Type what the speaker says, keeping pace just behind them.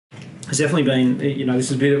has definitely been, you know,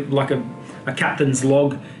 this is a bit of like a captain's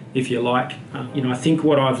log, if you like. You know, I think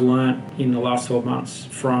what I've learnt in the last 12 months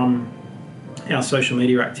from our social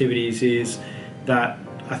media activities is that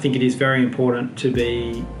I think it is very important to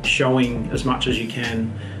be showing as much as you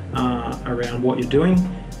can around what you're doing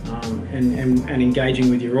and engaging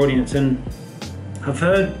with your audience. And I've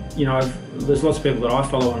heard, you know, there's lots of people that I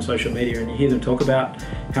follow on social media, and you hear them talk about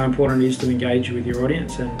how important it is to engage with your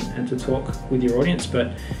audience and to talk with your audience,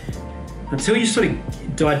 but until you sort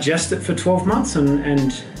of digest it for 12 months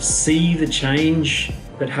and see the change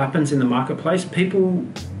that happens in the marketplace, people,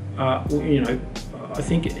 you know, I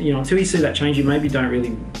think, you know, until you see that change, you maybe don't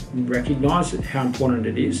really recognise how important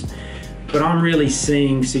it is. But I'm really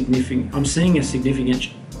seeing a significant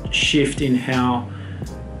shift in how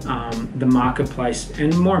the marketplace,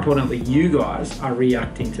 and more importantly, you guys are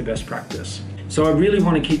reacting to best practice. So I really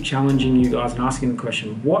want to keep challenging you guys and asking the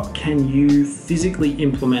question, what can you physically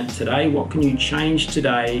implement today? What can you change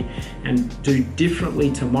today and do differently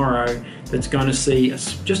tomorrow that's going to see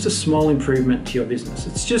just a small improvement to your business?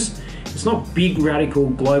 It's not big, radical,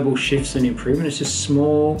 global shifts and improvement. It's just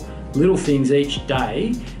small, little things each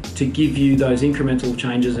day to give you those incremental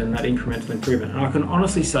changes and that incremental improvement. And I can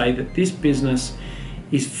honestly say that this business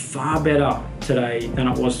is far better today than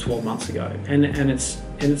it was 12 months ago. And it's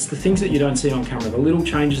the things that you don't see on camera, the little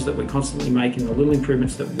changes that we're constantly making, the little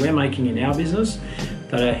improvements that we're making in our business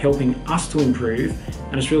that are helping us to improve.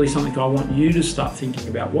 And it's really something I want you to start thinking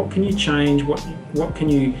about. What can you change? What can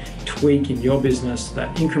you tweak in your business,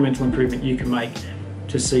 that incremental improvement you can make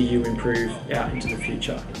to see you improve out into the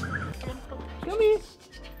future? Come here.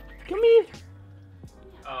 Come here.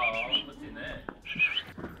 Oh, what's in there?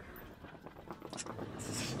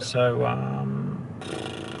 So,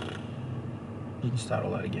 you can start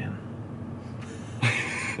all that again.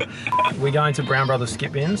 We're going to Brown Brothers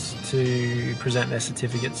Skip Bins to present their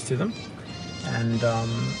certificates to them, and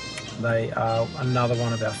they are another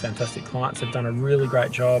one of our fantastic clients. They've done a really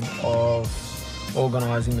great job of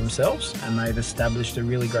organising themselves, and they've established a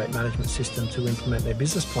really great management system to implement their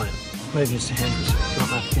business plan. Move your hands, if you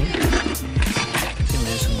want that thing. It's in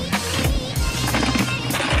there somewhere.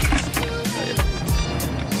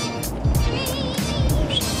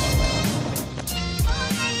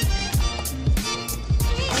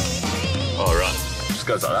 All right, just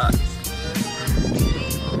goes like that.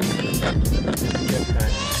 Okay,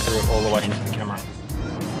 screw it all the way into the camera.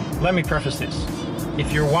 Let me preface this.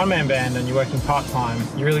 If you're a one-man band and you're working part-time,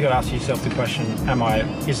 you really got to ask yourself the question,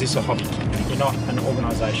 is this a hobby? You're not an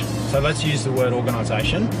organisation. So let's use the word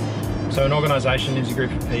organisation. So an organisation is a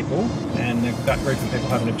group of people, and that group of people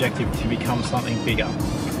have an objective to become something bigger.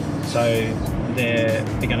 So they're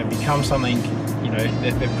going to become something, you know,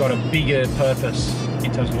 they've got a bigger purpose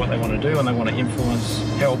in terms of what they want to do, and they want to influence,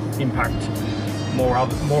 help, impact more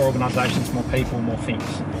organisations, more people, more things.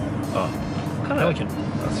 Oh, Pelican.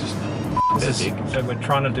 That's just So we're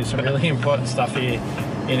trying to do some really important stuff here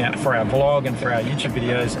for our vlog and for our YouTube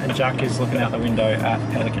videos, and Jack is looking out the window at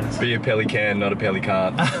pelicans. Be a pelican, not a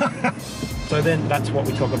pelican. So then that's what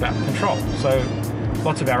we talk about, control. So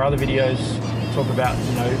lots of our other videos talk about,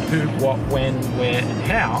 you know, who, what, when, where, and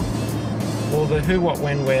how. Well, the who, what,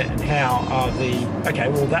 when, where, and how are okay,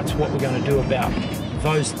 well, that's what we're going to do about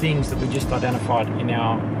those things that we just identified in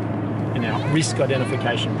our risk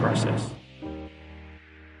identification process.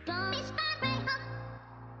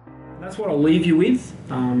 That's what I'll leave you with.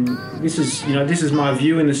 This is my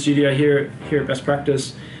view in the studio here at Best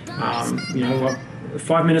Practice.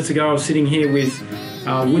 5 minutes ago I was sitting here with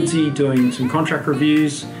Woodsy doing some contract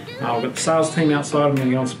reviews. We've got the sales team outside. I'm going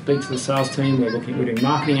to go and speak to the sales team. We're doing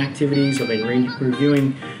marketing activities. I've been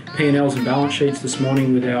reviewing P&Ls and balance sheets this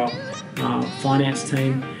morning with our finance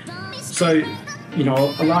team. So, you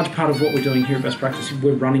know, a large part of what we're doing here at Best Practice,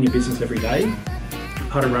 we're running a business every day.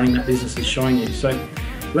 Part of running that business is showing you. So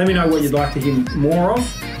let me know what you'd like to hear more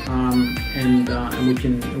of, and we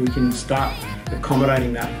can start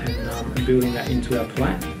accommodating that and building that into our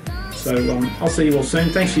plan. So I'll see you all soon.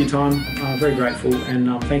 Thanks for your time. Very grateful,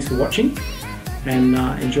 and thanks for watching and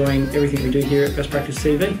enjoying everything we do here at Best Practice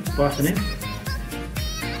TV. Bye for now.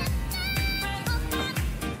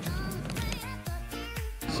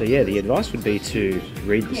 So yeah, the advice would be to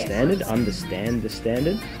read the standard, understand the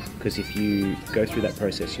standard, because if you go through that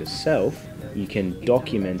process yourself, you can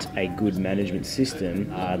document a good management system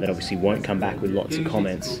that obviously won't come back with lots of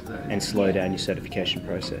comments and slow down your certification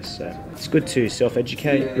process. So it's good to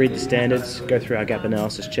self-educate, read the standards, go through our gap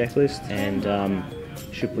analysis checklist, and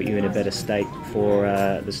should put you in a better state for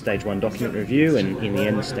the Stage 1 document review, and in the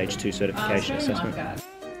end the Stage 2 certification assessment.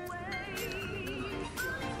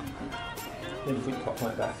 Then put your pop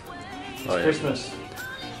like that. Oh, yeah. Christmas.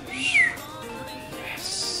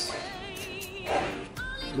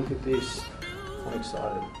 Look at this. I'm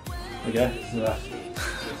excited. Okay, look at that.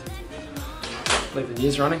 Leave the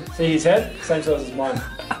news running. See his head? Same size as mine.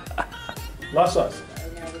 Life size.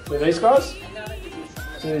 See these guys?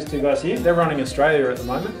 See these two guys here? They're running Australia at the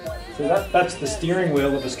moment. See that? That's the steering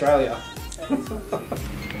wheel of Australia.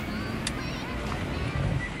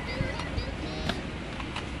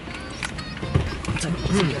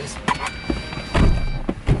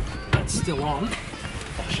 That's still on.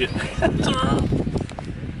 Oh shit.